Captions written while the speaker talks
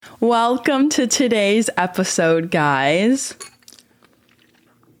Welcome to today's episode, guys.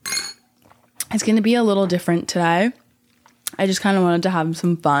 It's going to be a little different today. I just kind of wanted to have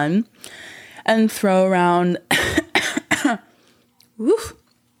some fun and throw around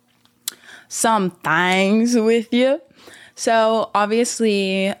some things with you. So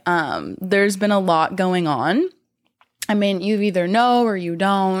obviously, there's been a lot going on. I mean, you either know or you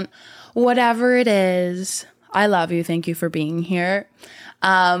don't. Whatever it is, I love you. Thank you for being here.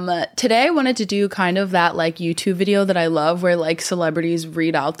 Today I wanted to do kind of that like YouTube video that I love where like celebrities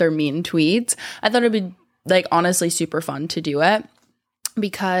read out their mean tweets. I thought it'd be like honestly super fun to do it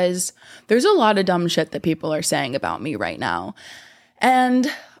because there's a lot of dumb shit that people are saying about me right now. And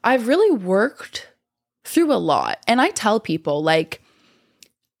I've really worked through a lot. And I tell people like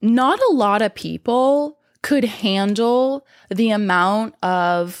not a lot of people could handle the amount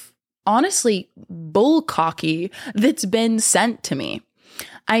of honestly bullcocky that's been sent to me.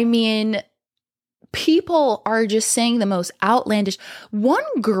 I mean, people are just saying the most outlandish. One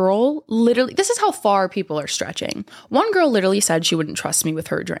girl literally, this is how far people are stretching. One girl literally said she wouldn't trust me with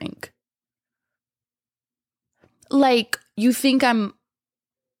her drink. Like, you think I'm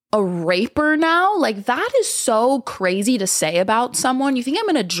a raper now? Like, that is so crazy to say about someone. You think I'm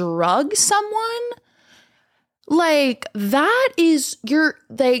gonna drug someone? Like, that is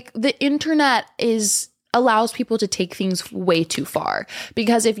the internet allows people to take things way too far.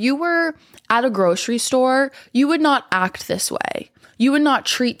 Because if you were at a grocery store, you would not act this way. You would not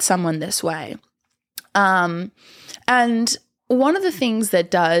treat someone this way. And one of the things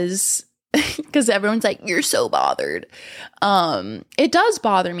that does, because everyone's like, you're so bothered. It does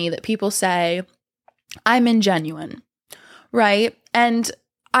bother me that people say I'm ingenuine, right? And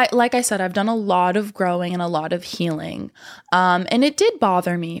like I said, I've done a lot of growing and a lot of healing. And it did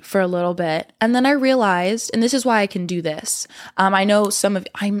bother me for a little bit. And then I realized, and this is why I can do this. I know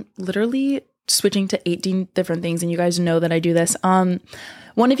I'm literally switching to 18 different things and you guys know that I do this. One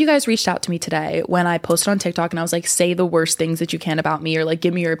of you guys reached out to me today when I posted on TikTok and I was like, say the worst things that you can about me or like,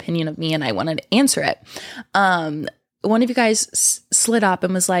 give me your opinion of me. And I wanted to answer it. One of you guys slid up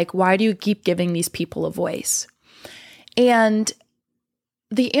and was like, why do you keep giving these people a voice? And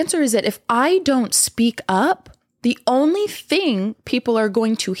the answer is that if I don't speak up, the only thing people are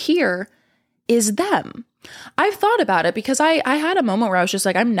going to hear is them. I've thought about it because I had a moment where I was just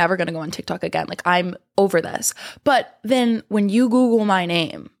like, I'm never going to go on TikTok again. Like, I'm over this. But then when you Google my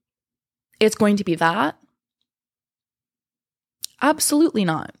name, it's going to be that? Absolutely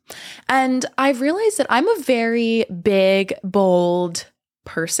not. And I've realized that I'm a very big, bold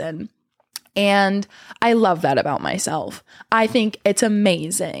person. And I love that about myself. I think it's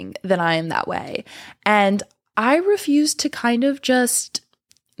amazing that I am that way. And I refuse to kind of just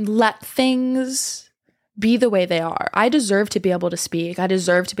let things be the way they are. I deserve to be able to speak. I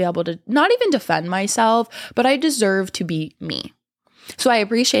deserve to be able to not even defend myself, but I deserve to be me. So I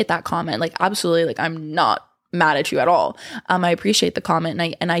appreciate that comment. Like, absolutely, like, I'm not mad at you at all. I appreciate the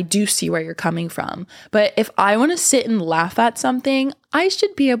comment and I do see where you're coming from. But if I want to sit and laugh at something, I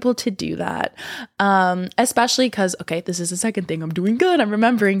should be able to do that. Especially because, okay, this is the second thing. I'm doing good. I'm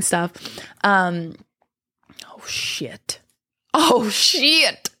remembering stuff. Oh shit. Oh,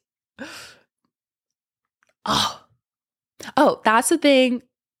 that's the thing.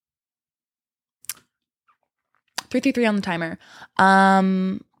 333 on the timer.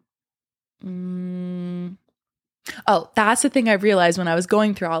 That's the thing I realized when I was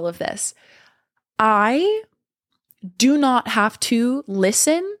going through all of this. I do not have to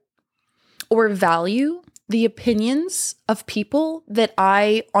listen or value the opinions of people that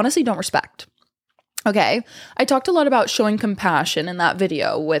I honestly don't respect. Okay, I talked a lot about showing compassion in that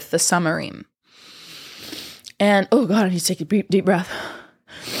video with the submarine. And, oh God, I need to take a deep breath.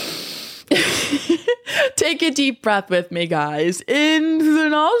 Take a deep breath with me, guys. In through the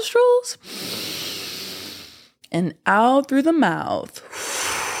nostrils and out through the mouth.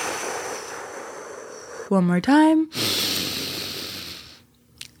 One more time.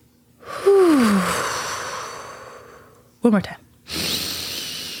 One more time.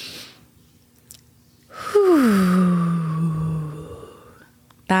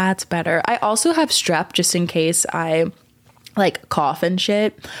 That's better. I also have strep just in case I like cough and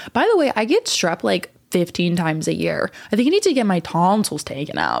shit. By the way, I get strep like 15 times a year. I think I need to get my tonsils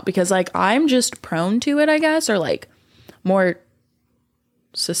taken out because like I'm just prone to it, I guess, or like more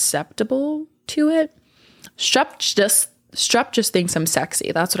susceptible to it. Strep just thinks I'm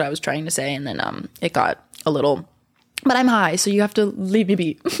sexy. That's what I was trying to say. And then it got a little, but I'm high, so you have to leave me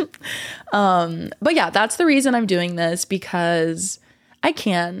be. But yeah, that's the reason I'm doing this, because I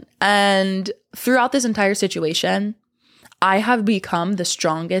can. And throughout this entire situation, I have become the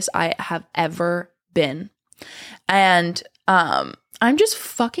strongest I have ever been. And I'm just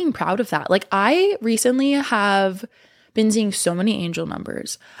fucking proud of that. Like, I recently have been seeing so many angel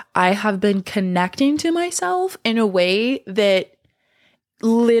numbers. I have been connecting to myself in a way that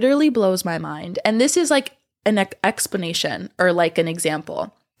literally blows my mind. And this is like an explanation or like an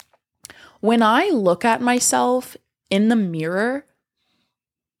example. When I look at myself in the mirror,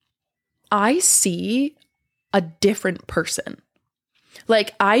 I see a different person.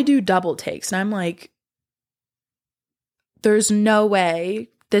 Like, I do double takes and I'm like, there's no way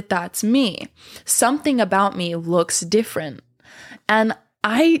that that's me. Something about me looks different. And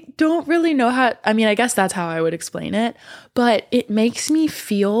I don't really know how, I mean, I guess that's how I would explain it, but it makes me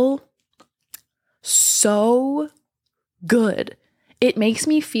feel so good. It makes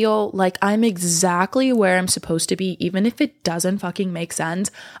me feel like I'm exactly where I'm supposed to be, even if it doesn't fucking make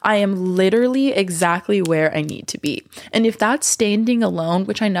sense. I am literally exactly where I need to be. And if that's standing alone,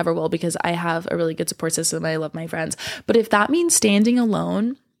 which I never will because I have a really good support system, I love my friends, but if that means standing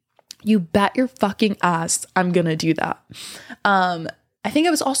alone, you bet your fucking ass I'm gonna do that. I think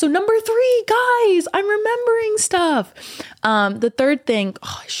it was also number 3, guys. I'm remembering stuff. The third thing,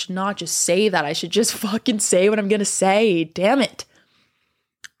 I should not just say that. I should just fucking say what I'm gonna say. Damn it.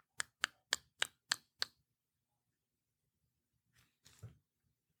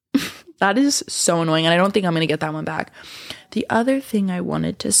 That is so annoying, and I don't think I'm going to get that one back. The other thing I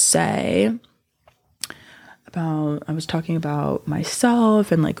wanted to say I was talking about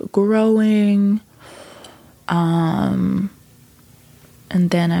myself and like growing. And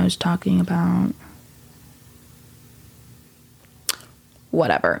then I was talking about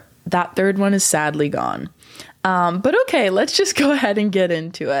whatever. That third one is sadly gone. But okay, let's just go ahead and get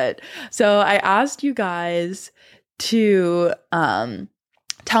into it. So I asked you guys to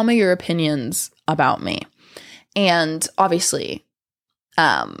tell me your opinions about me. And obviously,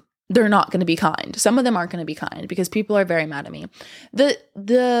 they're not going to be kind. Some of them aren't going to be kind because people are very mad at me.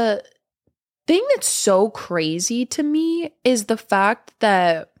 The thing that's so crazy to me is the fact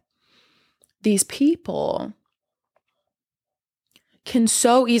that these people can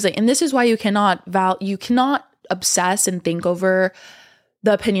so easily, and this is why you cannot obsess and think over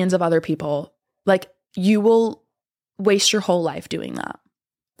the opinions of other people. Like, you will waste your whole life doing that.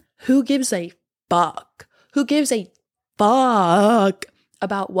 Who gives a fuck? Who gives a fuck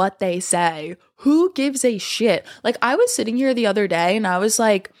about what they say? Who gives a shit? Like, I was sitting here the other day and I was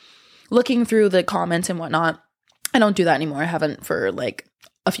like looking through the comments and whatnot. I don't do that anymore. I haven't for like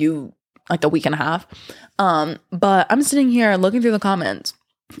a week and a half. But I'm sitting here looking through the comments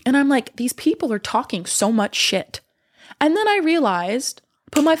and I'm like, these people are talking so much shit. And then I realized,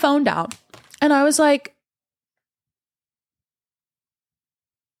 put my phone down and I was like,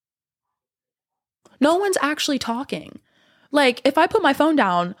 no one's actually talking. Like, if I put my phone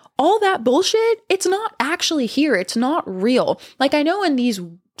down, all that bullshit, it's not actually here. It's not real. Like, I know in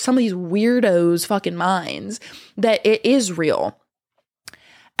some of these weirdos' fucking minds that it is real.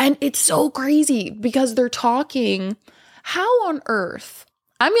 And it's so crazy because they're talking. How on earth?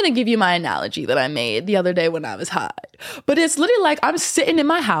 I'm going to give you my analogy that I made the other day when I was high. But it's literally like I'm sitting in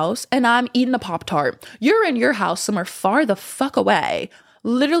my house and I'm eating a Pop-Tart. You're in your house somewhere far the fuck away.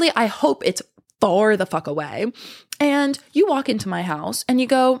 Literally, I hope it's far the fuck away. And you walk into my house and you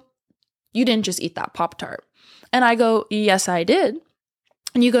go, you didn't just eat that Pop-Tart. And I go, yes, I did.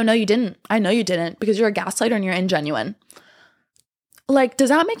 And you go, no, you didn't. I know you didn't because you're a gaslighter and you're ingenuine. Like, does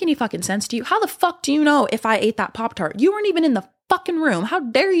that make any fucking sense to you? How the fuck do you know if I ate that Pop-Tart? You weren't even in the fucking room. How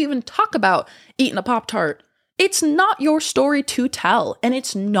dare you even talk about eating a Pop-Tart? It's not your story to tell, and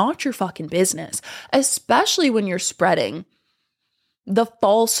it's not your fucking business, especially when you're spreading the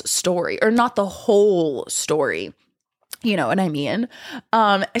false story or not the whole story. You know what I mean?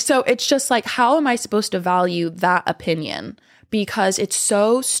 So it's just like, how am I supposed to value that opinion? Because it's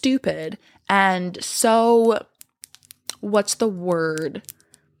so stupid and so, what's the word?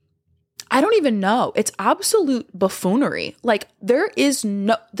 I don't even know. It's absolute buffoonery. Like, there is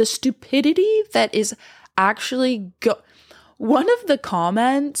the stupidity that is actually one of the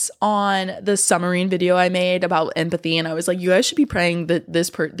comments on the submarine video I made about empathy, and I was like, you guys should be praying that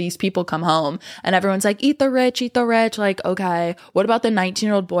these people come home. And everyone's like, eat the rich, eat the rich. Like, okay, what about the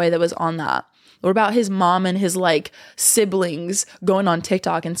 19-year-old boy that was on that? What about his mom and his like siblings going on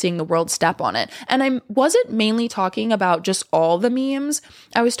TikTok and seeing the world step on it? And I wasn't mainly talking about just all the memes.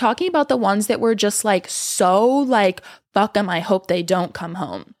 I was talking about the ones that were just like, so like, fuck them, I hope they don't come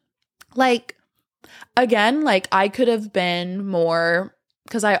home. Like, again, like, I could have been more,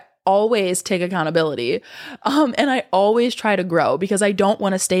 because I always take accountability. And I always try to grow because I don't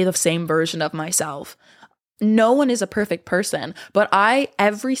want to stay the same version of myself. no one is a perfect person, but I,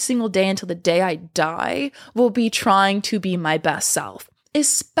 every single day until the day I die, will be trying to be my best self.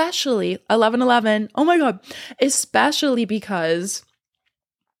 Especially 11/11. Oh my God. Especially because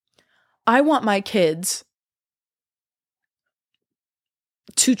I want my kids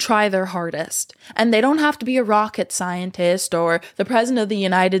to try their hardest. And they don't have to be a rocket scientist or the president of the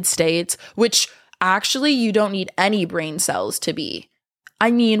United States, which actually you don't need any brain cells to be. I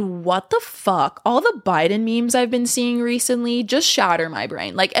mean, what the fuck? All the Biden memes I've been seeing recently just shatter my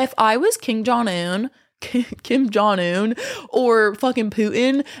brain. Like, if I was Kim Jong-un or fucking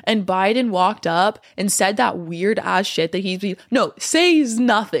Putin and Biden walked up and said that weird ass shit that says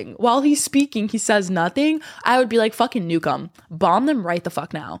nothing. While he's speaking, he says nothing. I would be like, fucking nuke him. Bomb them right the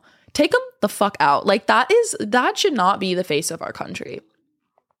fuck now. Take them the fuck out. Like, that should not be the face of our country.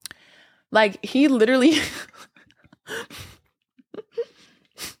 Like, he literally...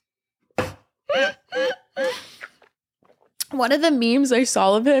 One of the memes I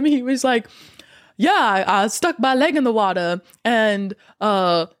saw of him, he was like, yeah, I stuck my leg in the water and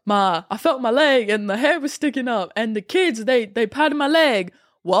I felt my leg and the hair was sticking up and the kids, they patted my leg.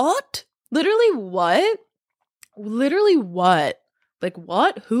 What? Literally what? Literally what? Like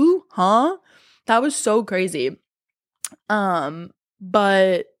what? Who? Huh? That was so crazy.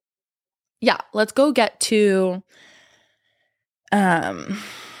 But yeah, let's go get to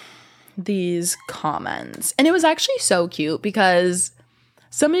these comments. And it was actually so cute because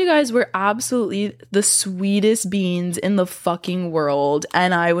some of you guys were absolutely the sweetest beans in the fucking world.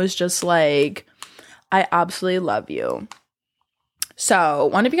 And I was just like, I absolutely love you. So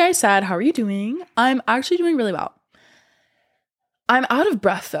one of you guys said, how are you doing? I'm actually doing really well. I'm out of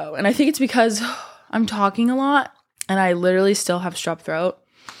breath though. And I think it's because I'm talking a lot and I literally still have strep throat.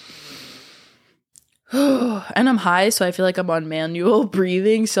 And I'm high, so I feel like I'm on manual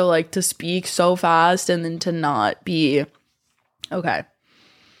breathing. So like to speak so fast and then to not be okay.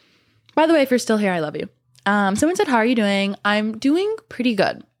 By the way, if you're still here, I love you. Someone said, how are you doing? I'm doing pretty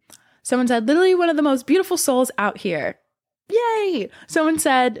good. Someone said, literally one of the most beautiful souls out here. Yay! Someone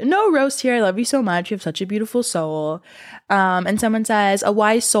said, no roast here. I love you so much. You have such a beautiful soul. And someone says, a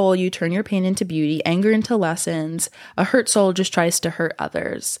wise soul, you turn your pain into beauty, anger into lessons. A hurt soul just tries to hurt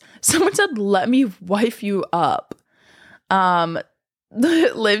others. Someone said, let me wife you up.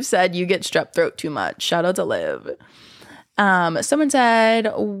 Liv said, you get strep throat too much. Shout out to Liv. Someone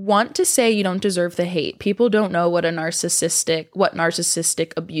said, want to say you don't deserve the hate. People don't know what narcissistic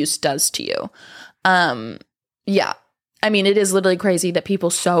abuse does to you. Yeah. I mean, it is literally crazy that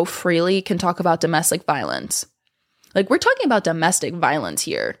people so freely can talk about domestic violence. Like, we're talking about domestic violence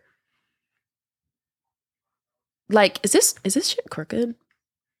here. Like, is this shit crooked?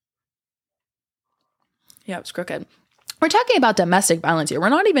 Yeah, it's crooked. We're talking about domestic violence here. We're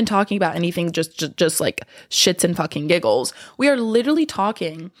not even talking about anything just like shits and fucking giggles. We are literally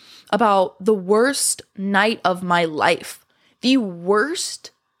talking about the worst night of my life. The worst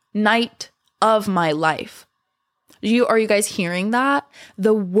night of my life. Are you guys hearing that?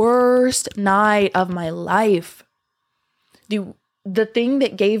 The worst night of my life. The thing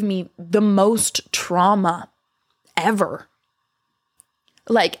that gave me the most trauma ever.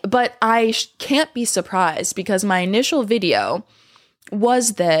 Like, but I can't be surprised because my initial video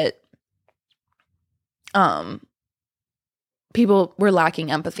was that people were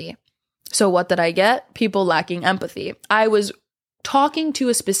lacking empathy. So what did I get? People lacking empathy. I was talking to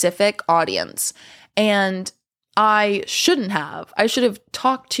a specific audience and I shouldn't have. I should have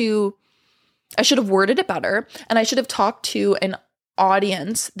worded it better and I should have talked to an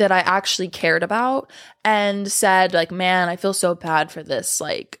audience that I actually cared about and said like, man, I feel so bad for this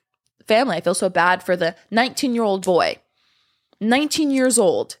like family. I feel so bad for the 19-year-old boy, 19 years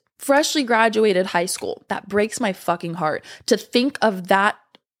old, freshly graduated high school. That breaks my fucking heart to think of that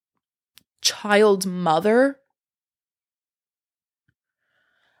child's mother.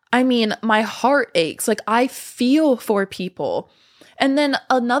 I mean, my heart aches. Like, I feel for people. And then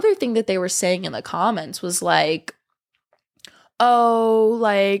another thing that they were saying in the comments was like, oh,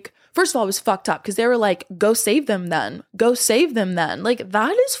 like, first of all, it was fucked up because they were like, go save them then. Go save them then. Like,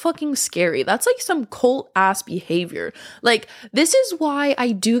 that is fucking scary. That's like some cult ass behavior. Like, this is why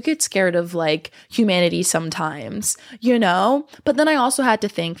I do get scared of like humanity sometimes, you know? But then I also had to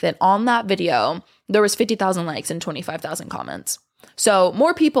think that on that video, there was 50,000 likes and 25,000 comments. So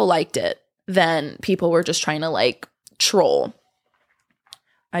more people liked it than people were just trying to like troll.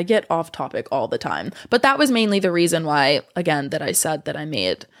 I get off topic all the time, but that was mainly the reason why, again, that I said that I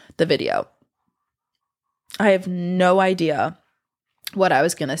made the video. I have no idea what I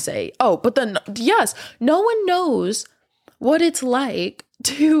was going to say. Oh, but then, yes, no one knows what it's like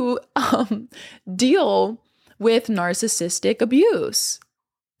to deal with narcissistic abuse.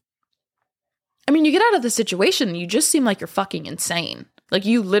 I mean, you get out of the situation, you just seem like you're fucking insane. Like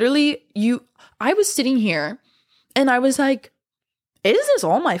I was sitting here and I was like, is this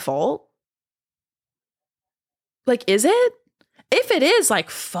all my fault? Like, is it? If it is, like,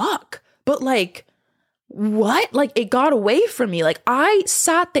 fuck. But like, what? Like, it got away from me. Like, I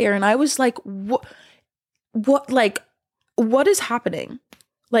sat there and I was like, what, like, what is happening?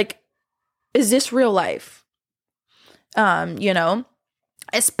 Like, is this real life? You know?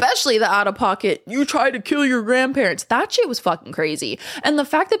 Especially the out of pocket, you tried to kill your grandparents. That shit was fucking crazy. And the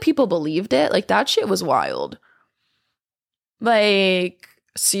fact that people believed it, like, that shit was wild. Like,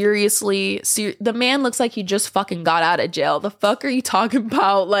 seriously, the man looks like he just fucking got out of jail. The fuck are you talking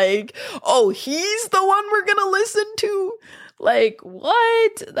about? Like, oh, he's the one we're gonna listen to? Like,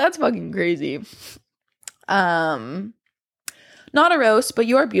 what? That's fucking crazy. Not a roast, but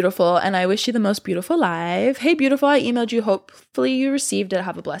you are beautiful, and I wish you the most beautiful life. Hey, beautiful, I emailed you. Hopefully you received it.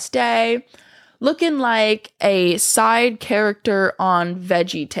 Have a blessed day. Looking like a side character on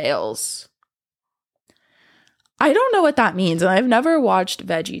Veggie Tales. I don't know what that means, and I've never watched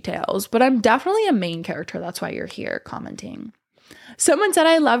Veggie Tales, but I'm definitely a main character. That's why you're here commenting. Someone said,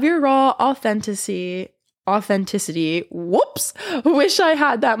 I love your raw authenticity. Whoops. Wish I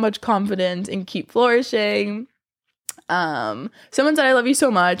had that much confidence and keep flourishing. Someone said, I love you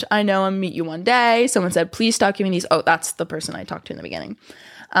so much. I know I'll meet you one day. Someone said, please stop giving these. Oh, that's the person I talked to in the beginning.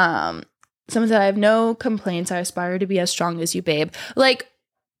 Someone said, I have no complaints. I aspire to be as strong as you, babe. Like,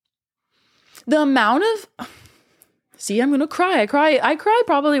 the amount of, see, I'm going to cry. I cry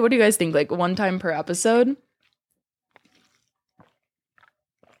probably, what do you guys think? Like, one time per episode?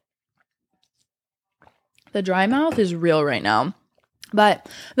 The dry mouth is real right now. But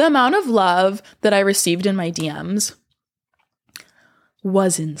the amount of love that I received in my DMs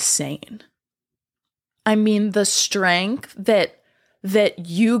was insane. I mean, the strength that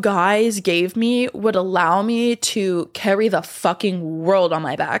you guys gave me would allow me to carry the fucking world on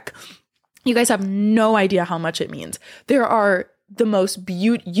my back. You guys have no idea how much it means. You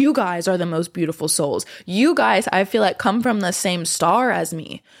guys are the most beautiful souls. You guys, I feel like, come from the same star as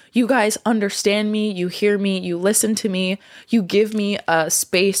me. You guys understand me, you hear me, you listen to me, you give me a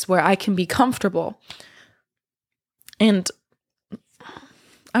space where I can be comfortable. And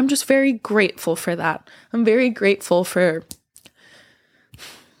I'm just very grateful for that. I'm very grateful for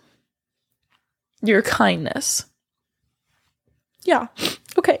your kindness. Yeah.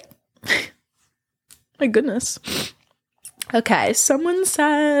 Okay. My goodness. Okay. Someone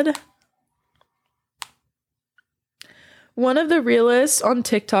said, one of the realists on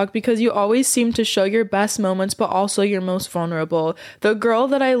TikTok, because you always seem to show your best moments, but also your most vulnerable. The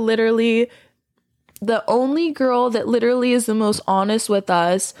only girl that literally is the most honest with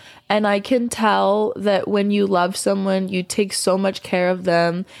us, and I can tell that when you love someone, you take so much care of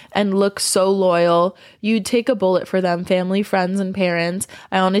them and look so loyal. You take a bullet for them, family, friends, and parents.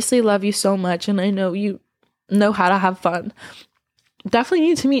 I honestly love you so much, and I know you know how to have fun. Definitely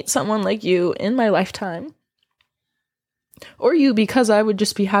need to meet someone like you in my lifetime. Or you, because I would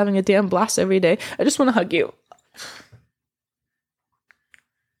just be having a damn blast every day. I just want to hug you.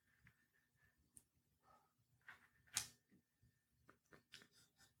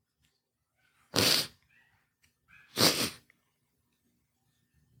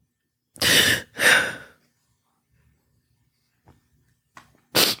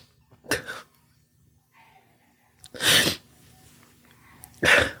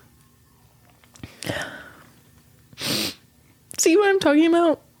 See what I'm talking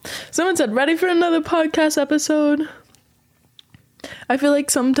about? Someone said, ready for another podcast episode? I feel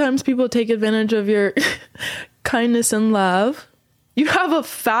like sometimes people take advantage of your kindness and love. You have a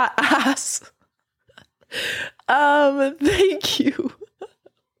fat ass. Thank you.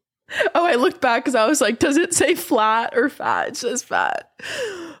 Oh, I looked back because I was like, does it say flat or fat? It says fat.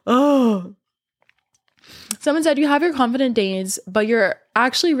 Oh. Someone said, you have your confident days, but you're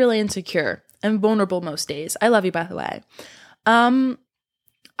actually really insecure and vulnerable most days. I love you, by the way. I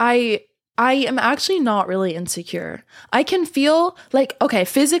am actually not really insecure. I can feel like, okay,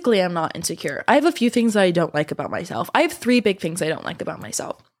 physically I'm not insecure. I have a few things that I don't like about myself. I have 3 big things I don't like about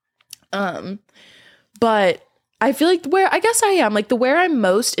myself. But I feel like where I'm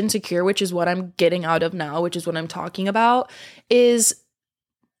most insecure, which is what I'm getting out of now, which is what I'm talking about, is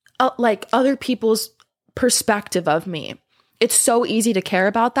like other people's perspective of me. It's so easy to care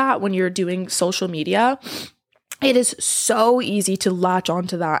about that when you're doing social media. It is so easy to latch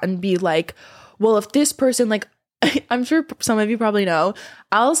onto that and be like, well, if this person, like, I'm sure some of you probably know,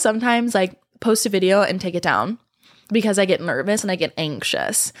 I'll sometimes like post a video and take it down. because I get nervous and I get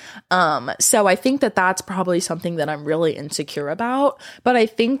anxious. So I think that that's probably something that I'm really insecure about. But I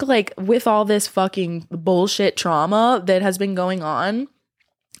think like with all this fucking bullshit trauma that has been going on,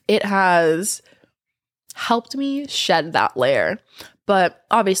 it has helped me shed that layer. But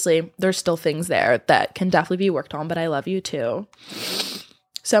obviously there's still things there that can definitely be worked on, but I love you too.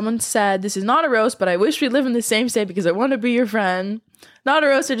 Someone said, this is not a roast, but I wish we live in the same state because I want to be your friend. Not a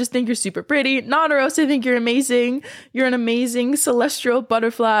roast, I just think you're super pretty. Not a roast, I think you're amazing. You're an amazing celestial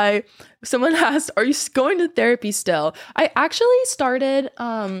butterfly. Someone asked, are you going to therapy still? I actually started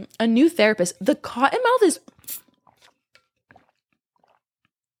a new therapist. The cottonmouth is...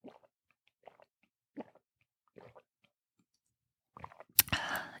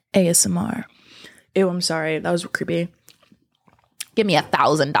 ASMR. Ew, I'm sorry. That was creepy. Give me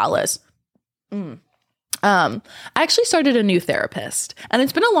 $1,000. I actually started a new therapist, and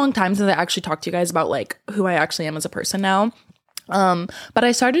it's been a long time since I actually talked to you guys about like who I actually am as a person now. But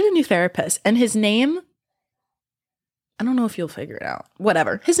I started a new therapist, and his name, I don't know if you'll figure it out.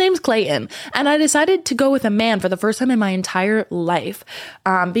 Whatever. His name's Clayton, and I decided to go with a man for the first time in my entire life,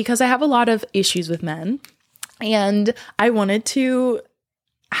 because I have a lot of issues with men, and I wanted to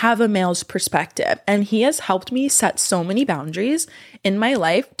have a male's perspective, and he has helped me set so many boundaries in my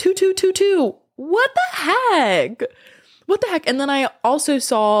life. 2222. What the heck? What the heck? And then I also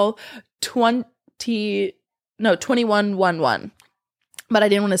saw 2111, but I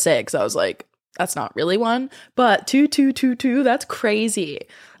didn't want to say it because I was like, that's not really one. But 2222, that's crazy.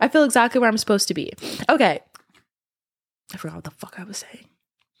 I feel exactly where I'm supposed to be. Okay, I forgot what the fuck I was saying.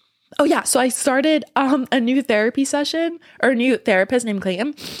 Oh yeah, so I started a new therapy session, or a new therapist named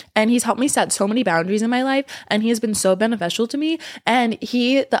Clayton, and he's helped me set so many boundaries in my life, and he has been so beneficial to me. And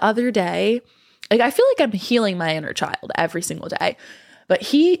he, the other day, like I feel like I'm healing my inner child every single day, but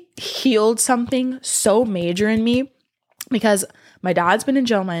he healed something so major in me because my dad's been in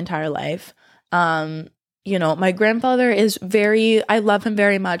jail my entire life. You know, my grandfather is I love him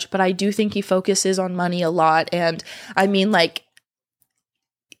very much, but I do think he focuses on money a lot. And I mean, like,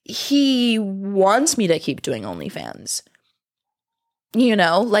 he wants me to keep doing OnlyFans. You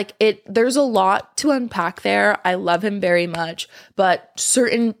know, like there's a lot to unpack there. I love him very much, but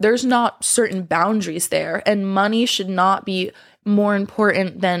there's not certain boundaries there, and money should not be more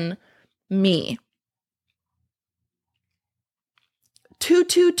important than me.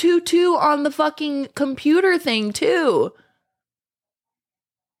 2222 on the fucking computer thing too.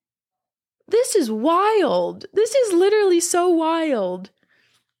 This is wild. This is literally so wild.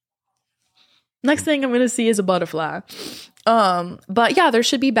 Next thing I'm going to see is a butterfly. But yeah, there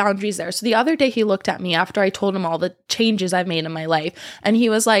should be boundaries there. So the other day he looked at me after I told him all the changes I've made in my life, and he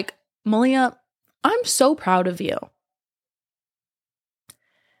was like, Malia, I'm so proud of you.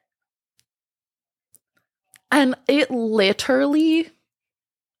 And it literally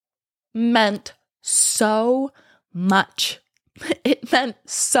meant so much. It meant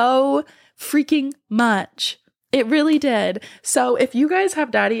so freaking much. It really did. So if you guys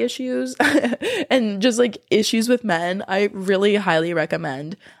have daddy issues and just like issues with men, I really highly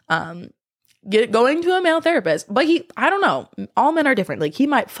recommend going to a male therapist. But I don't know. All men are different. Like he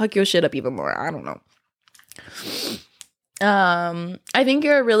might fuck your shit up even more. I don't know. I think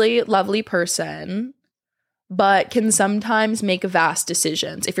you're a really lovely person, but can sometimes make vast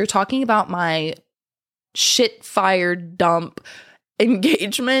decisions. If you're talking about my shit fire dump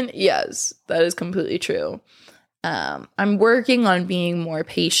engagement, yes, that is completely true. I'm working on being more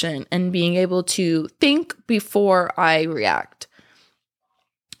patient and being able to think before I react.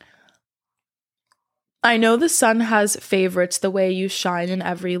 I know the sun has favorites the way you shine in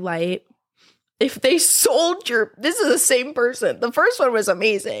every light. If they sold this is the same person. The first one was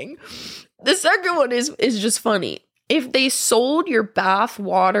amazing. The second one is just funny. If they sold your bath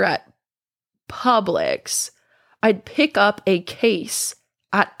water at Publix, I'd pick up a case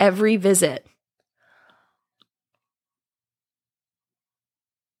at every visit.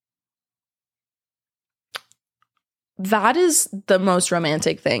 That is the most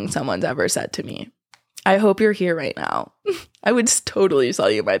romantic thing someone's ever said to me. I hope you're here right now. I would totally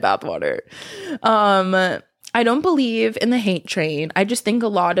sell you my bathwater. I don't believe in the hate train. I just think a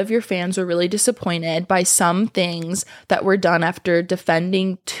lot of your fans were really disappointed by some things that were done after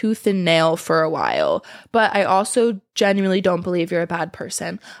defending tooth and nail for a while. But I also genuinely don't believe you're a bad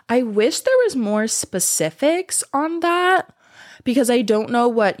person. I wish there was more specifics on that because I don't know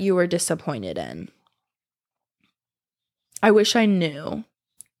what you were disappointed in. I wish I knew.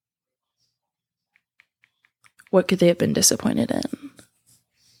 What could they have been disappointed in?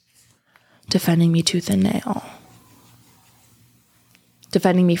 Defending me tooth and nail.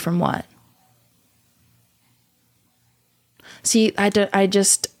 Defending me from what? See, I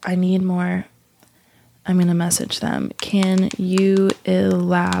need more. I'm going to message them. Can you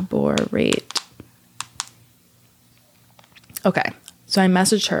elaborate? Okay. So I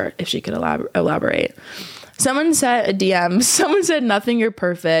messaged her if she could elaborate. Someone said a DM. Someone said, nothing, you're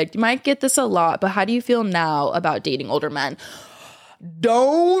perfect. You might get this a lot, but how do you feel now about dating older men?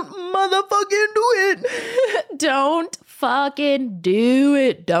 Don't motherfucking do it. Don't fucking do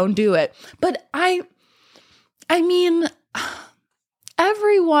it. Don't do it. But I mean,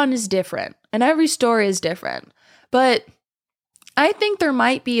 everyone is different and every story is different. But I think there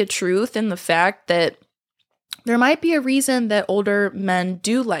might be a truth in the fact that there might be a reason that older men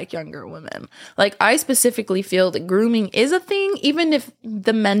do like younger women. Like, I specifically feel that grooming is a thing, even if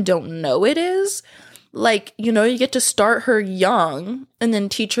the men don't know it is. Like, you know, you get to start her young and then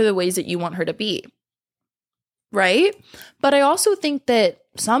teach her the ways that you want her to be. Right? But I also think that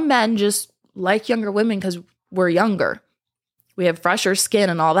some men just like younger women because we're younger. We have fresher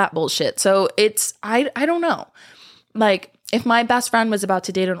skin and all that bullshit. So it's, I don't know. Like, if my best friend was about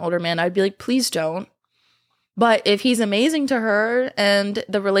to date an older man, I'd be like, please don't. But if he's amazing to her and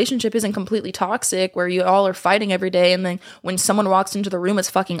the relationship isn't completely toxic where you all are fighting every day and then when someone walks into the room, it's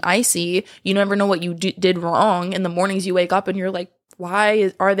fucking icy, you never know what you did wrong. In the mornings you wake up and you're like,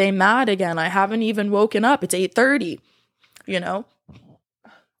 why are they mad again? I haven't even woken up. It's 8:30, you know?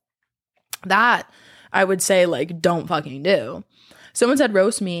 That, I would say, like, don't fucking do. Someone said,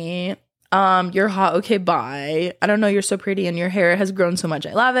 roast me. You're hot. Okay, bye. I don't know. You're so pretty and your hair has grown so much.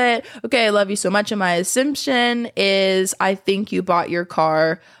 I love it. Okay, I love you so much. And my assumption is I think you bought your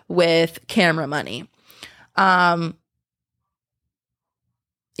car with camera money.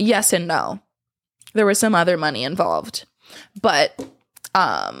 Yes and no. There was some other money involved. But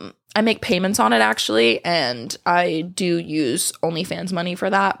I make payments on it, actually, and I do use OnlyFans money for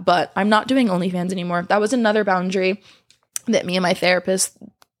that. But I'm not doing OnlyFans anymore. That was another boundary that me and my therapist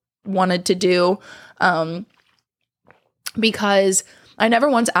wanted to do, because I never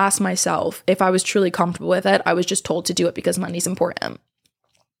once asked myself if I was truly comfortable with it. I was just told to do it because money's important.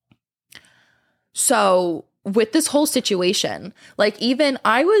 So with this whole situation, like, even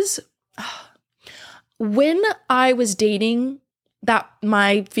when I was dating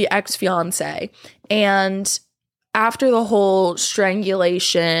my ex-fiance, and after the whole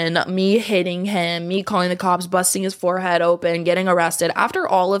strangulation, me hitting him, me calling the cops, busting his forehead open, getting arrested, after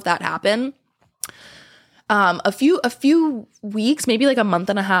all of that happened, a few weeks, maybe like a month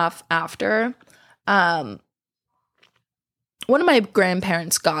and a half after, one of my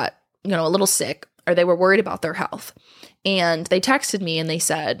grandparents got, a little sick, or they were worried about their health. And they texted me and they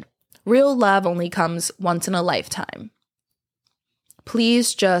said, real love only comes once in a lifetime.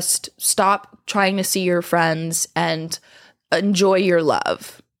 Please just stop trying to see your friends and enjoy your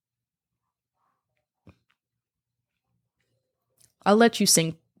love. I'll let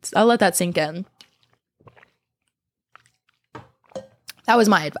that sink in. That was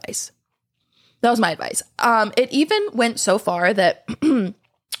my advice. It even went so far that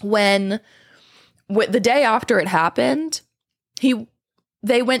when the day after it happened,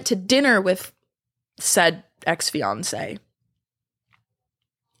 they went to dinner with said ex-fiance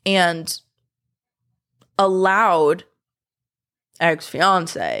and allowed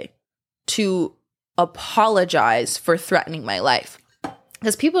ex-fiance to apologize for threatening my life.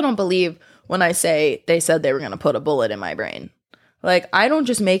 Because people don't believe when I say they said they were going to put a bullet in my brain. Like, I don't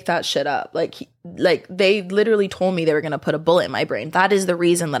just make that shit up. Like they literally told me they were going to put a bullet in my brain. That is the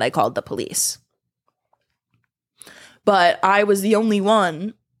reason that I called the police. But I was the only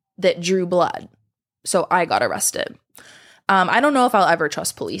one that drew blood. So I got arrested. I don't know if I'll ever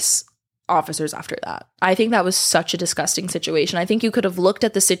trust police officers after that. I think that was such a disgusting situation. I think you could have looked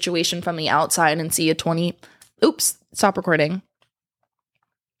at the situation from the outside and see stop recording.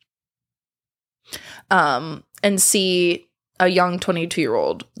 And see a young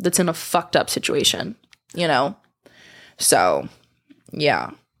 22-year-old that's in a fucked up situation, So,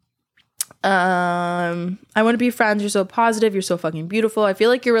 yeah. I want to be friends. You're so positive. You're so fucking beautiful. I feel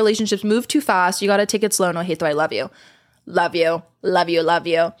like your relationships move too fast. You got to take it slow. No hate, though. I love you. Love you. Love you. Love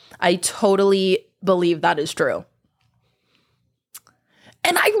you. I totally believe that is true.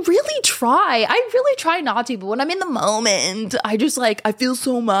 And I really try not to, but when I'm in the moment, I just I feel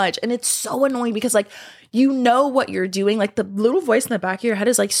so much. And it's so annoying because you know what you're doing. Like, the little voice in the back of your head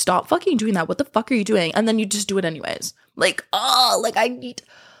is like, stop fucking doing that. What the fuck are you doing? And then you just do it anyways. Literally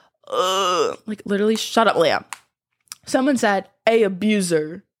shut up, Leah. Someone said, a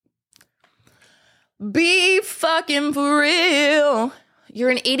abuser. Be fucking for real.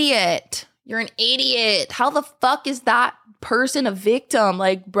 You're an idiot. How the fuck is that person a victim?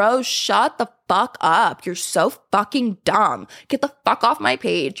 Like, bro, shut the fuck up. You're so fucking dumb. Get the fuck off my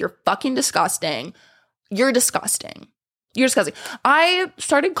page. You're fucking disgusting. You're disgusting. You're disgusting. I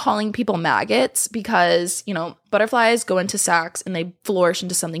started calling people maggots because, you know, butterflies go into sacs and they flourish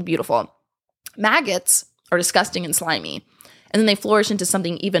into something beautiful. Maggots are disgusting and slimy. And then they flourish into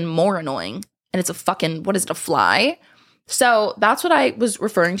something even more annoying. And it's a fucking, what is it, a fly? So that's what I was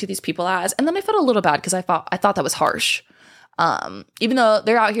referring to these people as. And then I felt a little bad because I thought that was harsh. Even though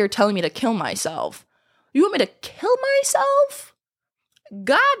they're out here telling me to kill myself. You want me to kill myself?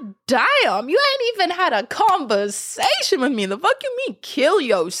 God damn, you ain't even had a conversation with me. The fuck you mean kill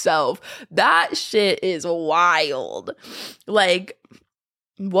yourself? That shit is wild. Like,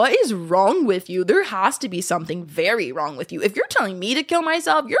 what is wrong with you? There has to be something very wrong with you. If you're telling me to kill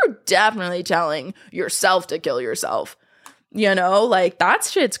myself, you're definitely telling yourself to kill yourself. You know, like that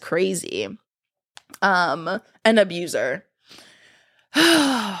shit's crazy. An abuser.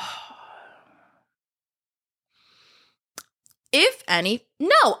 If any,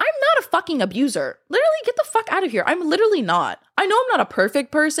 no, I'm not a fucking abuser. Literally, get the fuck out of here. I'm literally not. I know I'm not a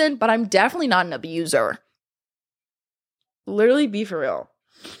perfect person, but I'm definitely not an abuser. Literally, be for real.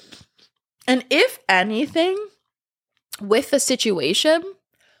 And if anything, with the situation,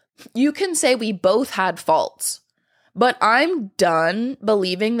 you can say we both had faults. But I'm done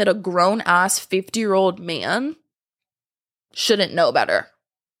believing that a grown-ass 50-year-old man shouldn't know better.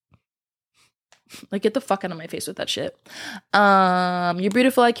 Like, get the fuck out of my face with that shit. You're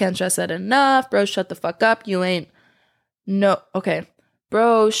beautiful. I can't stress that enough. Bro, shut the fuck up. You ain't. No. Okay.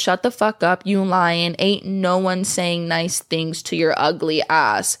 Bro, shut the fuck up. You lying. Ain't no one saying nice things to your ugly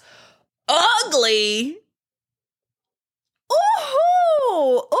ass. Ugly?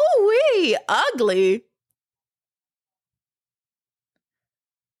 Ooh. Ooh-wee. Ugly.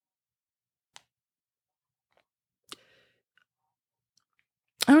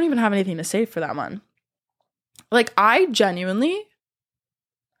 I don't even have anything to say for that one. Like, I don't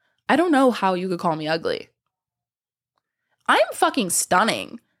know how you could call me ugly. I'm fucking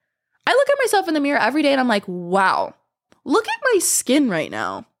stunning. I look at myself in the mirror every day and I'm like, wow, look at my skin right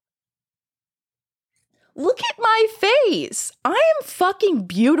now. Look at my face. I am fucking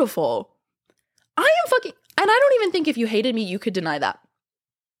beautiful. And I don't even think if you hated me, you could deny that.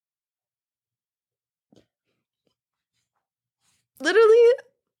 Literally,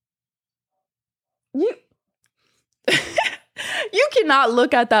 you cannot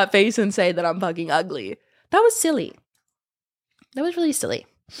look at that face and say that I'm fucking ugly. That was silly. That was really silly.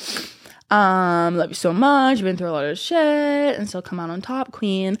 Love you so much. You've been through a lot of shit and still come out on top,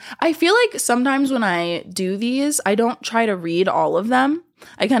 queen. I feel like sometimes when I do these, I don't try to read all of them.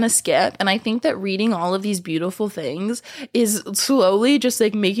 I kind of skip. And I think that reading all of these beautiful things is slowly just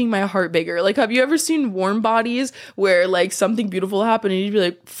like making my heart bigger. Like, have you ever seen Warm Bodies where like something beautiful happened and you'd be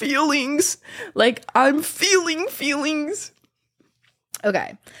like, feelings? Like, I'm feeling feelings.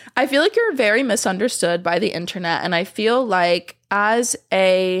 Okay. I feel like you're very misunderstood by the internet. And I feel like as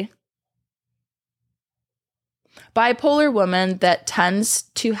a bipolar woman, that tends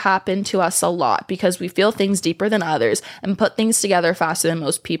to happen to us a lot because we feel things deeper than others and put things together faster than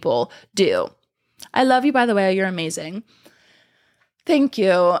most people do. I love you, by the way. You're amazing. Thank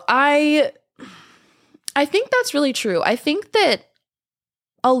you. I think that's really true. I think that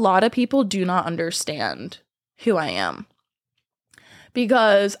a lot of people do not understand who I am.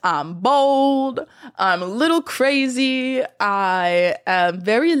 Because I'm bold, I'm a little crazy, I am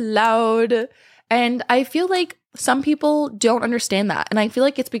very loud, and I feel like some people don't understand that. And I feel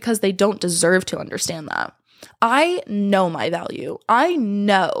like it's because they don't deserve to understand that. I know my value. I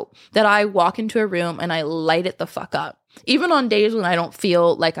know that I walk into a room and I light it the fuck up, even on days when I don't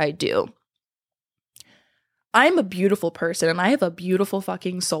feel like I do. I'm a beautiful person and I have a beautiful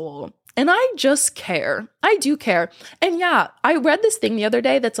fucking soul. And I just care. I do care. And yeah, I read this thing the other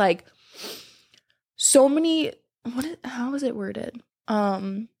day that's like so many, how was it worded?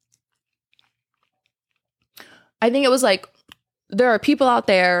 I think it was like, there are people out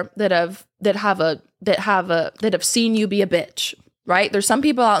there that have seen you be a bitch, right? There's some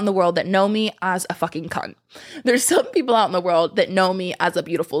people out in the world that know me as a fucking cunt. There's some people out in the world that know me as a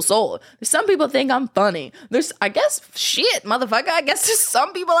beautiful soul. There's some people think I'm funny. I guess, shit, motherfucker, I guess there's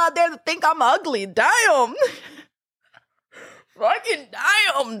some people out there that think I'm ugly. Damn. Fucking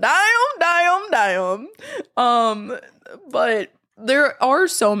damn. But there are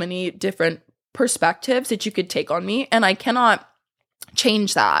so many different perspectives that you could take on me, and I cannot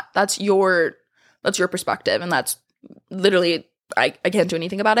change that. That's your perspective, and that's literally, I can't do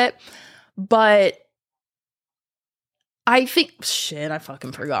anything about it. But I think, shit, I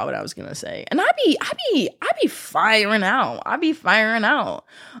fucking forgot what I was gonna say. And I be firing out.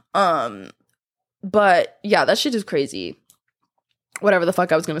 But yeah, that shit is crazy. Whatever the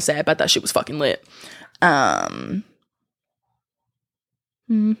fuck I was gonna say, I bet that shit was fucking lit. Someone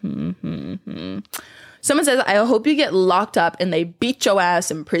says, I hope you get locked up and they beat your ass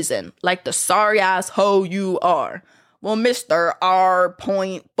in prison like the sorry ass hoe you are. Well, Mr.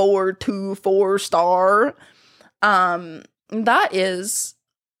 R.424 star. That is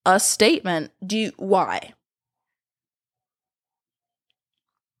a statement. Why?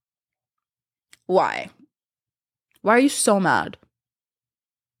 Why? Why are you so mad?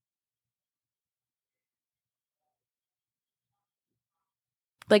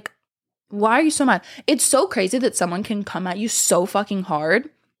 Like, why are you so mad? It's so crazy that someone can come at you so fucking hard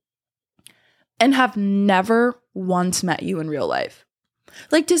and have never once met you in real life.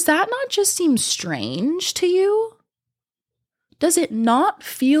 Like, does that not just seem strange to you? Does it not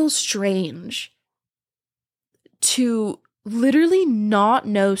feel strange to literally not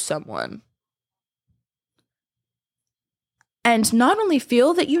know someone and not only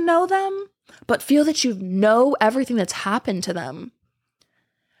feel that you know them, but feel that you know everything that's happened to them?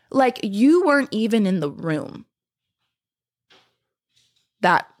 Like, you weren't even in the room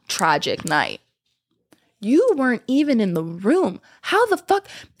that tragic night. You weren't even in the room. How the fuck?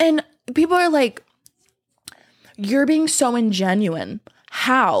 And people are like, you're being so ingenuine.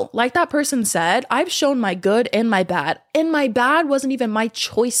 How? Like that person said, I've shown my good and my bad. And my bad wasn't even my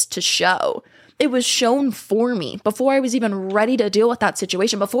choice to show. It was shown for me before I was even ready to deal with that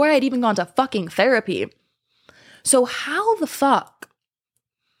situation, before I had even gone to fucking therapy. So how the fuck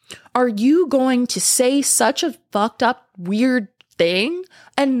are you going to say such a fucked up, weird thing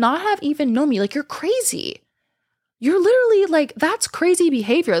and not have even known me? Like, you're crazy. You're literally like, that's crazy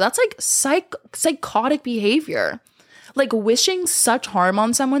behavior. That's like psychotic behavior. Like wishing such harm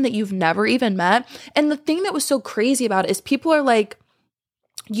on someone that you've never even met. And the thing that was so crazy about it is people are like,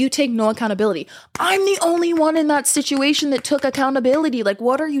 you take no accountability. I'm the only one in that situation that took accountability. Like,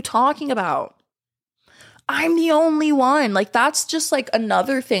 what are you talking about? I'm the only one. Like, that's just like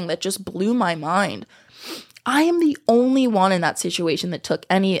another thing that just blew my mind. I am the only one in that situation that took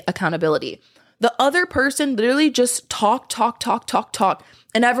any accountability. The other person literally just talk,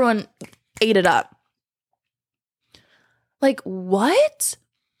 and everyone ate it up. Like, what?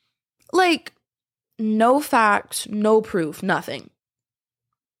 Like, no facts, no proof, nothing.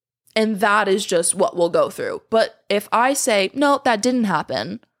 And that is just what we'll go through. But if I say, no, that didn't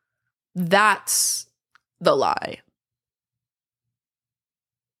happen, that's the lie.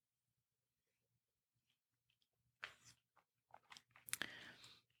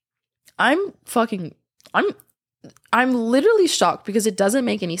 I'm literally shocked because it doesn't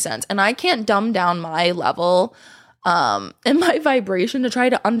make any sense. And I can't dumb down my level and my vibration to try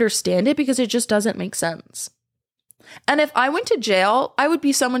to understand it because it just doesn't make sense. And if I went to jail, I would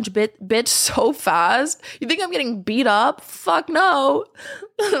be someone's bitch so fast. You think I'm getting beat up? Fuck no.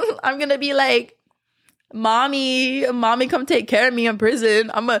 I'm gonna be like, mommy, come take care of me in prison.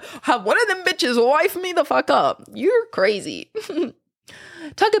 I'm gonna have one of them bitches wife me the fuck up. You're crazy.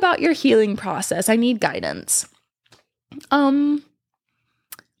 Talk about your healing process. I need guidance. My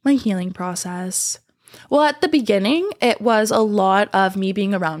healing process. Well, at the beginning, it was a lot of me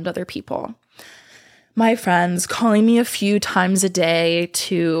being around other people. My friends calling me a few times a day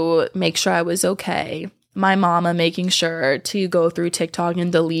to make sure I was okay. My mama making sure to go through TikTok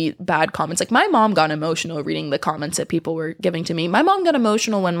and delete bad comments. Like, my mom got emotional reading the comments that people were giving to me. My mom got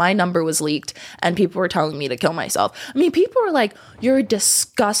emotional when my number was leaked and people were telling me to kill myself. I mean, people were like, you're a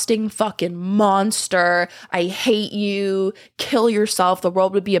disgusting fucking monster. I hate you. Kill yourself. The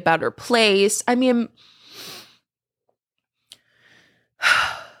world would be a better place. I mean,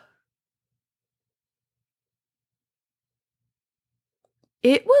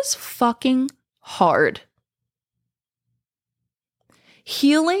 it was fucking hard.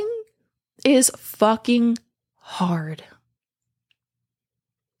 Healing is fucking hard.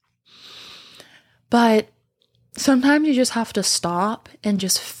 But sometimes you just have to stop and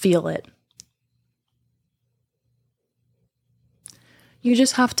just feel it. You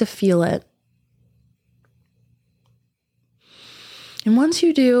just have to feel it. And once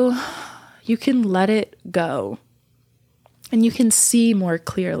you do, you can let it go. And you can see more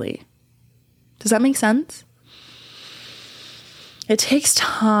clearly. Does that make sense? It takes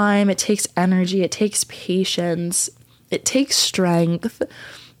time, it takes energy, it takes patience, it takes strength.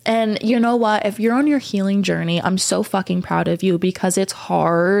 And you know what? If you're on your healing journey, I'm so fucking proud of you because it's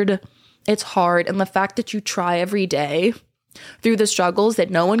hard. It's hard. And the fact that you try every day through the struggles that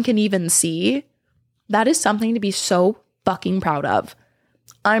no one can even see, that is something to be so fucking proud of.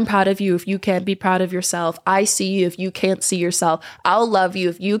 I'm proud of you if you can't be proud of yourself. I see you if you can't see yourself. I'll love you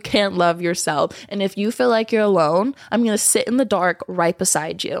if you can't love yourself. And if you feel like you're alone, I'm going to sit in the dark right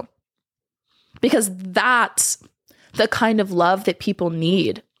beside you. Because that's the kind of love that people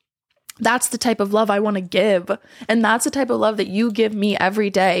need. That's the type of love I want to give. And that's the type of love that you give me every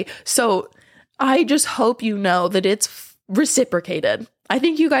day. So I just hope you know that it's reciprocated. I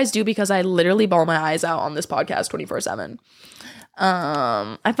think you guys do, because I literally bawl my eyes out on this podcast 24/7.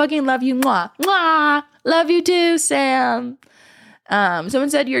 I fucking love you. Mwah. Mwah. Love you too, Sam. Someone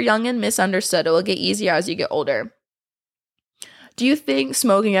said you're young and misunderstood. It will get easier as you get older. Do you think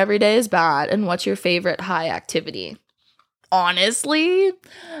smoking every day is bad? And what's your favorite high activity? Honestly,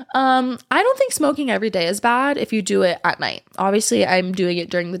 I don't think smoking every day is bad if you do it at night. Obviously, I'm doing it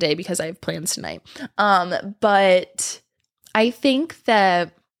during the day because I have plans tonight. But I think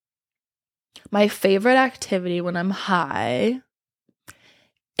that my favorite activity when I'm high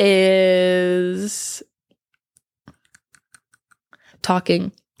is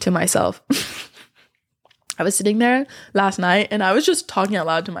talking to myself. I was sitting there last night and I was just talking out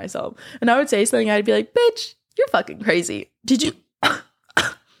loud to myself. And I would say something, I'd be like, bitch, you're fucking crazy. Did you?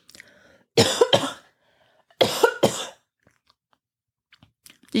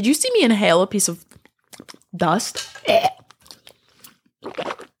 Did you see me inhale a piece of dust?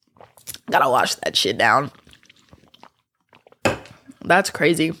 Gotta wash that shit down. That's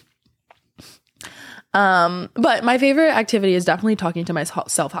crazy. But my favorite activity is definitely talking to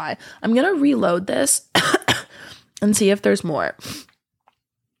myself high. I'm gonna reload this and see if there's more.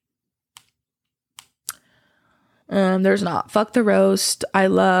 There's not. Fuck the roast. I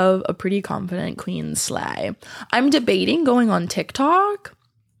love a pretty confident queen slay. I'm debating going on TikTok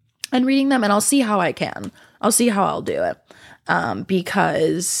and reading them, and I'll see how I can. I'll see how I'll do it.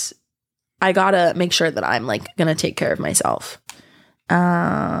 Because I gotta make sure that I'm like gonna take care of myself.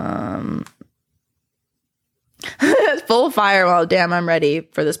 Full fire. Well, damn, I'm ready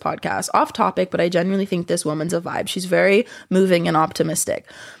for this podcast. Off topic, but I genuinely think this woman's a vibe. She's very moving and optimistic.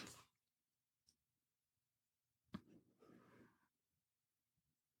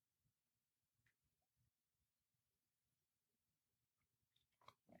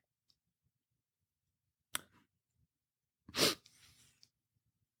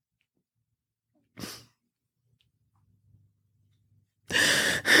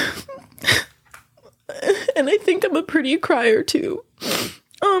 And I think I'm a pretty crier too.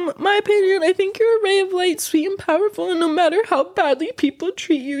 My opinion, I think you're a ray of light, sweet and powerful, and no matter how badly people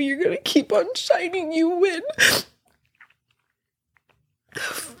treat you, you're gonna keep on shining. You win.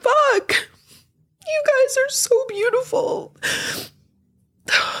 Fuck. You guys are so beautiful.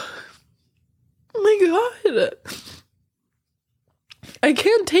 Oh my god. I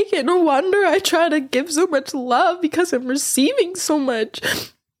can't take it. No wonder I try to give so much love, because I'm receiving so much.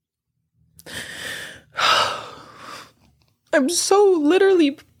 I'm so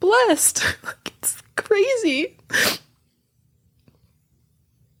literally blessed. Like, it's crazy.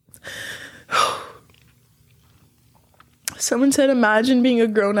 Someone said, imagine being a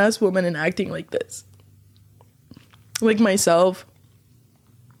grown-ass woman and acting like this. Like myself.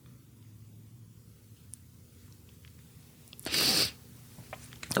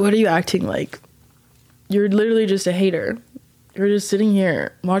 What are you acting like? You're literally just a hater. You're just sitting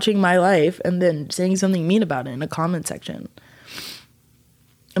here watching my life and then saying something mean about it in a comment section.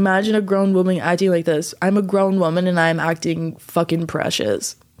 Imagine a grown woman acting like this. I'm a grown woman and I'm acting fucking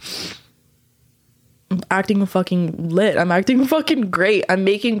precious. I'm acting fucking lit. I'm acting fucking great. I'm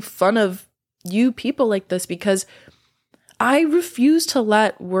making fun of you people like this because I refuse to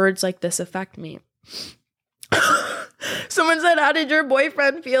let words like this affect me. Someone said, how did your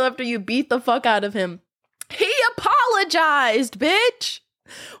boyfriend feel after you beat the fuck out of him? He apologized, bitch.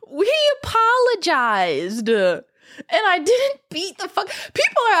 We apologized. And I didn't beat the fuck.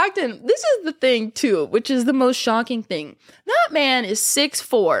 People are acting. This is the thing, too, which is the most shocking thing. That man is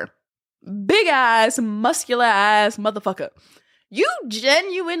 6'4". Big ass, muscular ass motherfucker. You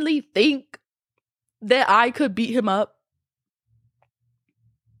genuinely think that I could beat him up?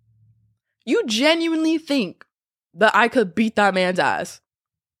 You genuinely think that I could beat that man's ass?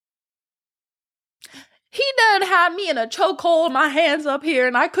 He done had me in a chokehold, my hands up here,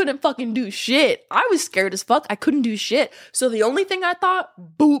 and I couldn't fucking do shit. I was scared as fuck. I couldn't do shit. So the only thing I thought,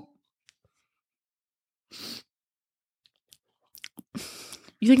 boop.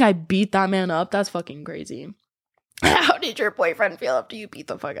 You think I beat that man up? That's fucking crazy. How did your boyfriend feel after you beat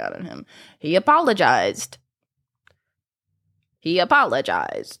the fuck out of him? He apologized. He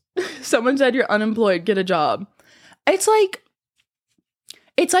apologized. Someone said you're unemployed, get a job. It's like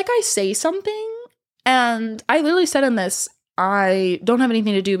I say something, and I literally said in this I don't have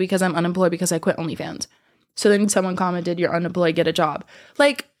anything to do because I'm unemployed because I quit OnlyFans. So then someone commented, you're unemployed, get a job.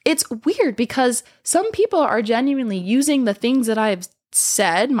 Like, it's weird because some people are genuinely using the things that I've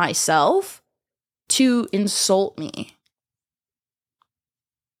said myself to insult me.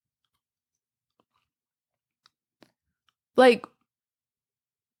 Like,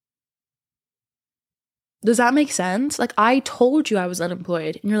 does that make sense? Like, I told you I was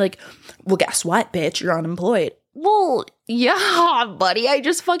unemployed. And you're like, well, guess what, bitch? You're unemployed. Well, yeah, buddy. I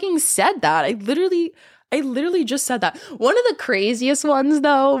just fucking said that. I literally just said that. One of the craziest ones,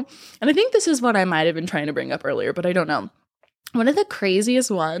 though, and I think this is what I might have been trying to bring up earlier, but I don't know. One of the craziest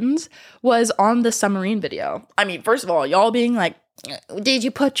ones was on the submarine video. I mean, first of all, y'all being like, did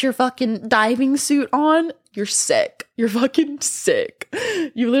you put your fucking diving suit on? You're sick. You're fucking sick.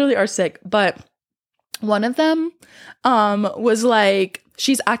 You literally are sick. But one of them was like,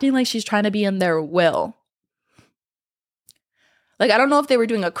 she's acting like she's trying to be in their will. Like, I don't know if they were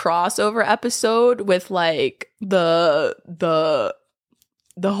doing a crossover episode with like the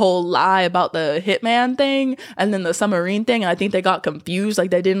whole lie about the hitman thing and then the submarine thing. And I think they got confused.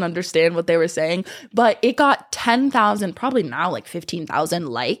 Like, they didn't understand what they were saying. But it got 10,000, probably now like 15,000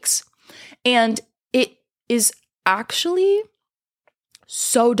 likes. And it is actually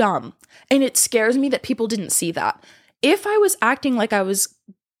so dumb. And it scares me that people didn't see that. If I was acting like I was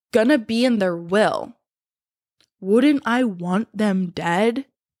gonna be in their will, wouldn't I want them dead?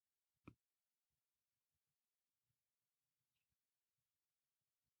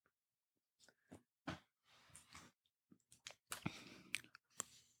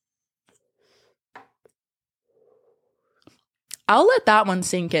 I'll let that one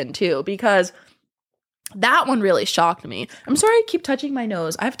sink in too, because that one really shocked me. I'm sorry I keep touching my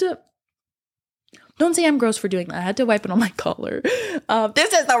nose. I have to... Don't say I'm gross for doing that. I had to wipe it on my collar.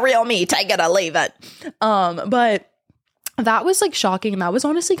 This is the real me. Take it or leave it. But that was like shocking. And that was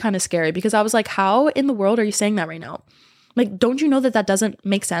honestly kind of scary because I was like, how in the world are you saying that right now? Like, don't you know that that doesn't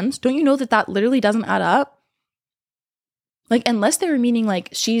make sense? Don't you know that that literally doesn't add up? Like, unless they were meaning like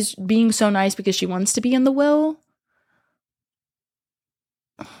she's being so nice because she wants to be in the will.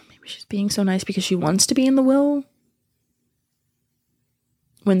 Maybe she's being so nice because she wants to be in the will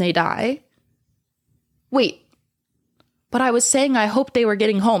when they die. Wait, but I was saying I hope they were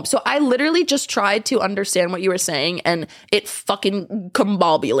getting home. So I literally just tried to understand what you were saying and it fucking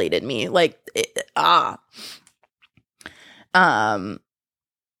combobulated me. Like,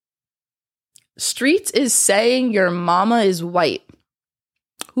 Streets is saying your mama is white.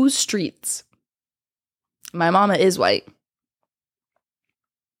 Who's Streets? My mama is white.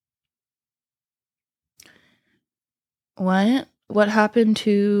 What? What happened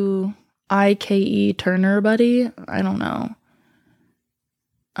to... IKE Turner, buddy? I don't know.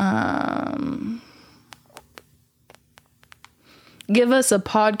 Give us a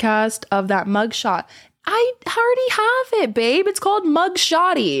podcast of that mugshot. I already have it, babe. It's called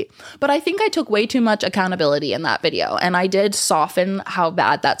Mugshotty. But I think I took way too much accountability in that video, and I did soften how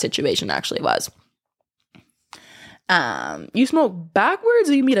bad that situation actually was. You smoke backwards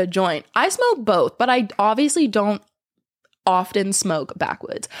or you mean a joint? I smoke both, but I obviously don't often smoke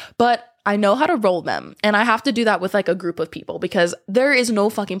backwards. But I know how to roll them, and I have to do that with like a group of people because there is no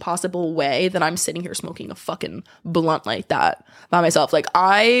fucking possible way that I'm sitting here smoking a fucking blunt like that by myself. Like,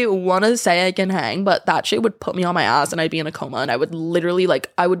 I want to say I can hang, but that shit would put me on my ass and I'd be in a coma and I would literally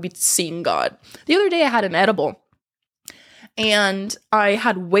like, I would be seeing God. The other day I had an edible and I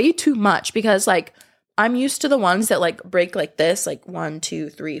had way too much because like I'm used to the ones that like break like this, like 1, 2,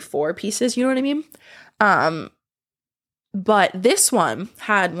 3, 4 pieces. You know what I mean? But this one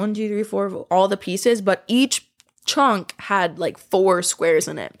had 1, 2, 3, 4 all the pieces, but each chunk had like 4 squares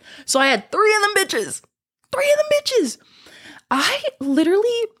in it. So I had 3 of them bitches. 3 of them bitches.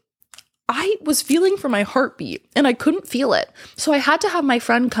 I was feeling for my heartbeat and I couldn't feel it. So I had to have my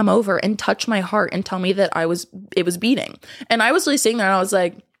friend come over and touch my heart and tell me that it was beating. And I was really sitting there and I was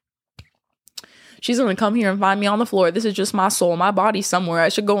like, she's going to come here and find me on the floor. This is just my soul, my body somewhere. I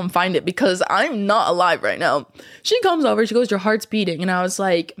should go and find it because I'm not alive right now. She comes over. She goes, your heart's beating. And I was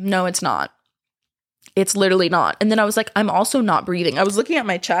like, no, it's not. It's literally not. And then I was like, I'm also not breathing. I was looking at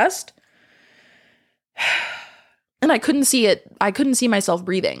my chest and I couldn't see it. I couldn't see myself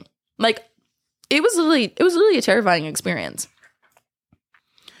breathing. Like, it was really a terrifying experience.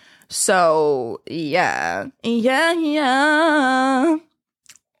 So, yeah.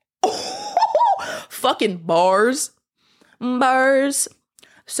 Fucking bars.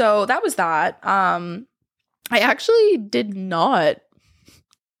 So that was that. I actually did not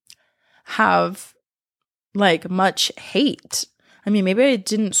have like much hate. I mean, maybe I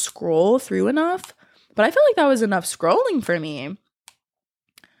didn't scroll through enough, But I felt like that was enough scrolling for me.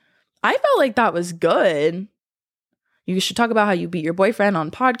 I felt like that was good. You should talk about how you beat your boyfriend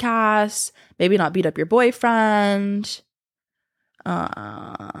on podcasts. Maybe not beat up your boyfriend.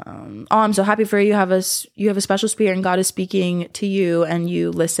 I'm so happy for you. You have a special spirit and God is speaking to you and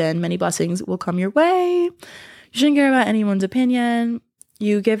you listen. Many blessings will come your way. You shouldn't care about anyone's opinion.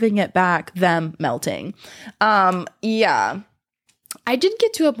 You giving it back, them melting. Yeah. I did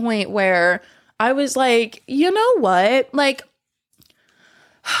get to a point where I was like, you know what? Like,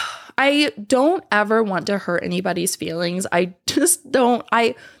 I don't ever want to hurt anybody's feelings. I just don't.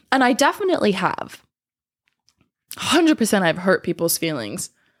 And I definitely have. 100% I've hurt people's feelings.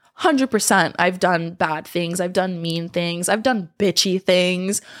 100% I've done bad things. I've done mean things. I've done bitchy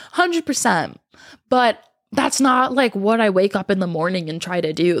things. 100%. But that's not like what I wake up in the morning and try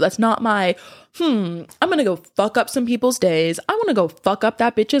to do. That's not my, I'm going to go fuck up some people's days. I want to go fuck up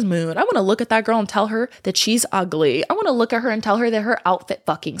that bitch's mood. I want to look at that girl and tell her that she's ugly. I want to look at her and tell her that her outfit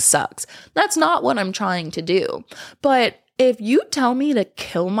fucking sucks. That's not what I'm trying to do. But if you tell me to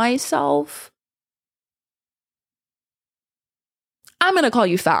kill myself, I'm going to call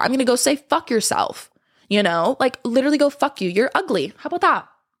you fat. I'm going to go say fuck yourself. You know, like literally go fuck you. You're ugly. How about that?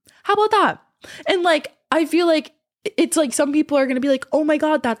 How about that? And like, I feel like it's like some people are going to be like, oh my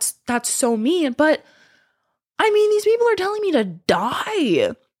God, that's so mean. But I mean, these people are telling me to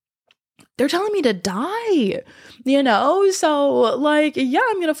die. They're telling me to die, you know? So like, yeah,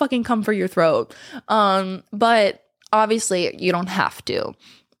 I'm going to fucking come for your throat. But obviously you don't have to.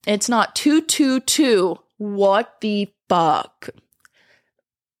 It's not 222. What the fuck?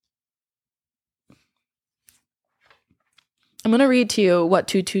 I'm going to read to you what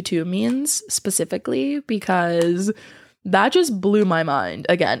 222 means specifically because that just blew my mind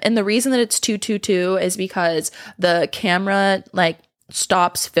again. And the reason that it's 222 is because the camera like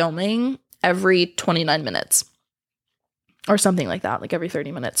stops filming every 29 minutes or something like that, like every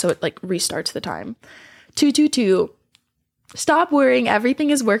 30 minutes. So it like restarts the time. 222. Stop worrying.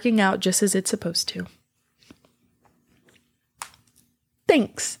 Everything is working out just as it's supposed to.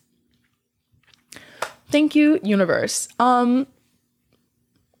 Thanks. Thank you, universe.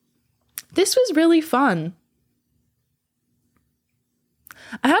 This was really fun.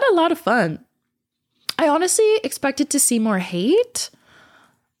 I had a lot of fun. I honestly expected to see more hate.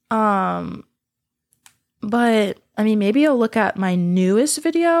 But I mean, maybe I'll look at my newest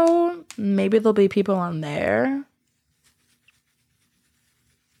video. Maybe there'll be people on there.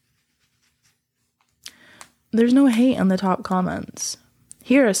 There's no hate in the top comments.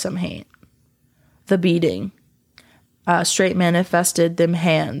 Here is some hate. The beating. Straight manifested them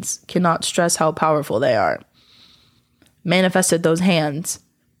hands. Cannot stress how powerful they are. Manifested those hands.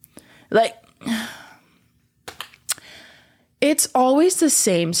 Like, it's always the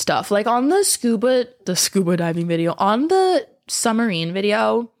same stuff. Like on the scuba diving video, on the submarine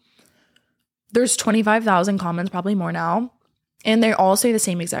video, there's 25,000 comments, probably more now. And they all say the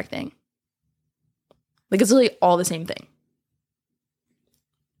same exact thing. Like it's literally all the same thing.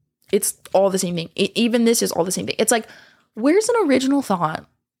 It's all the same thing. Even this is all the same thing. It's like, where's an original thought?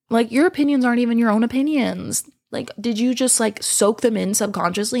 Like, your opinions aren't even your own opinions. Like, did you just, like, soak them in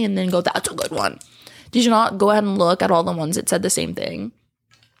subconsciously and then go, that's a good one? Did you not go ahead and look at all the ones that said the same thing?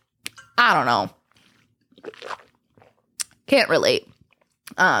 I don't know. Can't relate.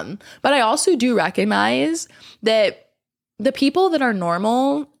 But I also do recognize that the people that are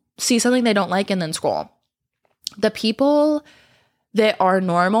normal see something they don't like and then scroll. The people that are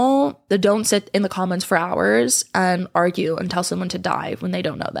normal, that don't sit in the comments for hours and argue and tell someone to die when they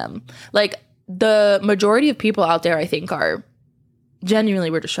don't know them. Like, the majority of people out there, I think, are genuinely,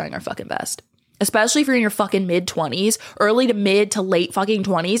 we're just trying our fucking best. Especially if you're in your fucking mid-20s, early to mid to late fucking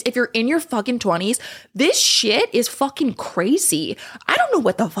 20s. If you're in your fucking 20s, this shit is fucking crazy. I don't know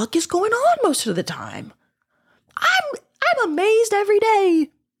what the fuck is going on most of the time. I'm amazed every day.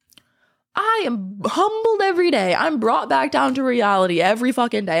 I am humbled every day. I'm brought back down to reality every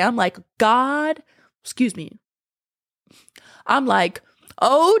fucking day. I'm like, God, excuse me. I'm like,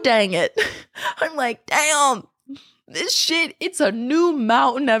 oh, dang it. I'm like, damn, this shit, it's a new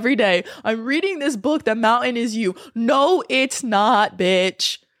mountain every day. I'm reading this book, The Mountain Is You. No, it's not,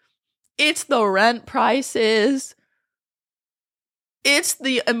 bitch. It's the rent prices. It's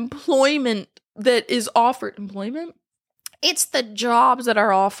the employment that is offered. Employment? It's the jobs that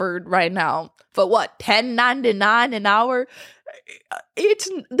are offered right now for what, $10.99 an hour? It's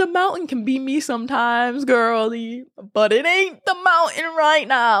the mountain can be me sometimes, girly, but it ain't the mountain right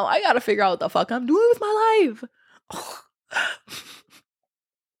now. I gotta figure out what the fuck I'm doing with my life.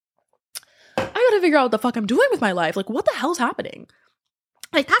 I gotta figure out what the fuck I'm doing with my life. Like, what the hell's happening?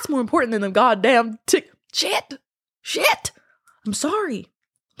 Like, that's more important than the goddamn shit. I'm sorry.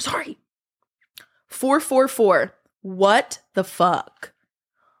 444. What the fuck?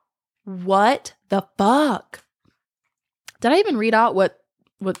 What the fuck? Did I even read out what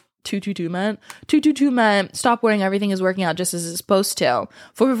 222 meant? 222 meant stop worrying, everything is working out just as it's supposed to.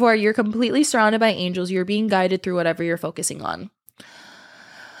 444, you're completely surrounded by angels. You're being guided through whatever you're focusing on.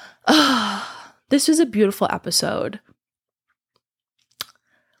 This was a beautiful episode.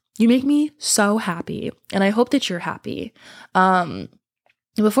 You make me so happy, and I hope that you're happy.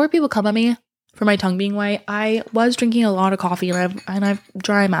 Before people come at me for my tongue being white, I was drinking a lot of coffee, and I've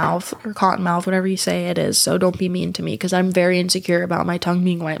dry mouth or cotton mouth, whatever you say it is. So don't be mean to me, because I'm very insecure about my tongue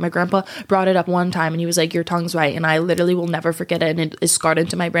being white. My grandpa brought it up one time, and he was like, "Your tongue's white," and I literally will never forget it, and it is scarred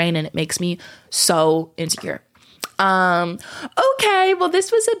into my brain, and it makes me so insecure. Okay, well,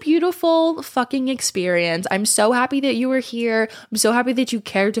 this was a beautiful fucking experience. I'm so happy that you were here. I'm so happy that you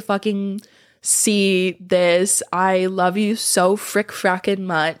cared to fucking see this. I love you so frackin'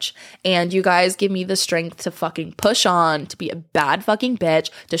 much, and you guys give me the strength to fucking push on, to be a bad fucking bitch,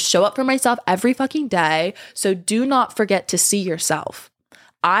 to show up for myself every fucking day. So do not forget to see yourself.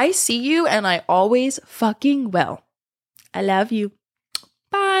 I see you, and I always fucking will. I love you.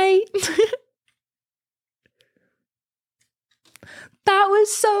 Bye. That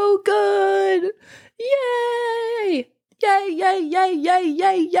was so good. Yay. Yay, yay, yay, yay,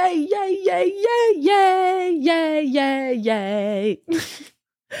 yay, yay, yay, yay, yay, yay, yay, yay, yay.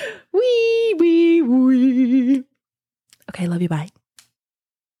 Wee. Okay, love you, bye.